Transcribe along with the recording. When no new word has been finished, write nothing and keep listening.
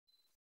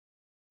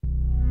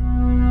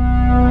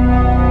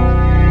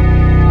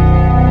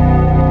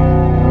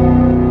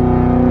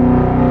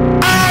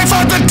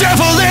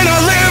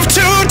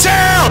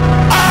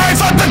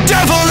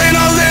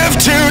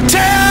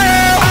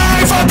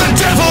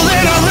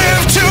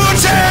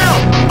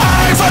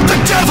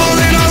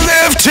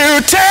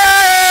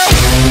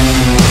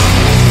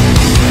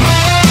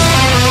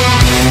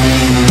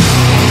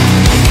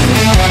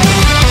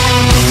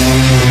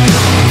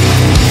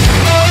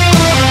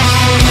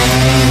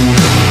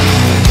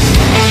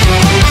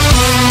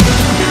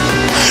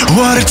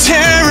a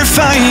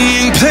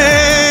terrifying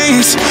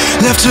place,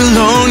 left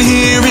alone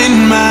here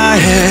in my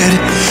head.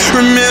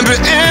 Remember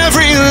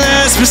every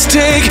last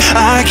mistake.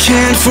 I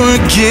can't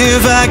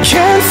forgive, I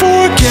can't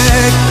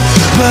forget.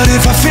 But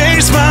if I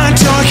face my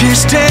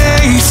darkest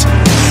days,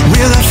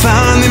 will I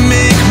finally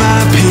make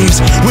my peace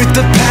with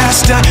the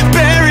past I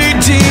buried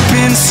deep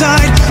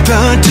inside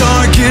the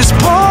darkest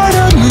part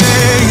of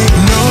me?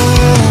 No,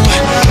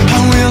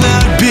 I will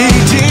not be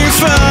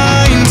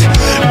defined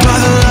by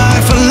the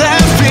life I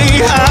left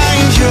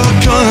behind. You're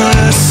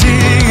gonna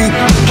see,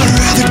 I'd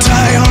rather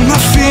die on my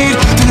feet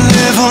than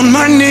live on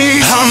my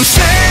knees. I'm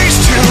face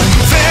to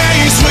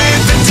face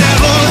with the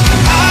devil.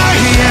 I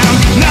am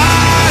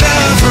not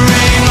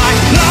afraid. My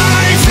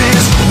life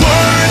is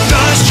worth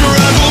the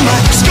struggle. My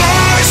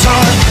scars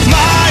are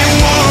my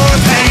war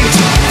paint.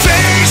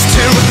 Face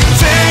to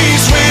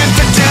face with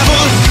the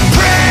devil.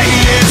 Pray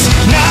it's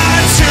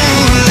not too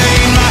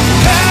late. My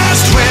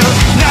past will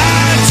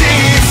not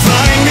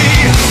define me.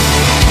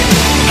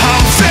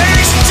 I'm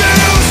face to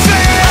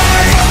face.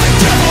 I fought the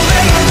devil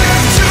and I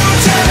live to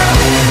tell.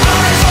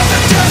 I fought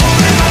the devil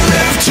and I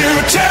live to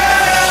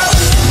tell.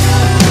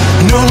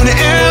 No one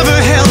ever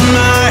held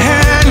my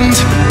hand,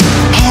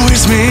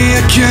 always me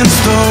against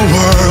the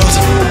world.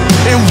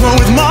 And war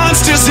with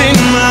monsters in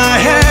my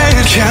head,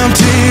 kept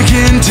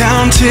digging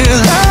down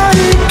till I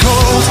get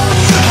cold.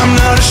 I'm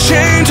not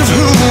ashamed of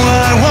who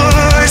I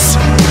was.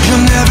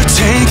 You'll never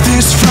take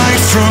this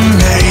fight from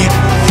me.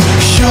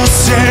 You'll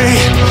say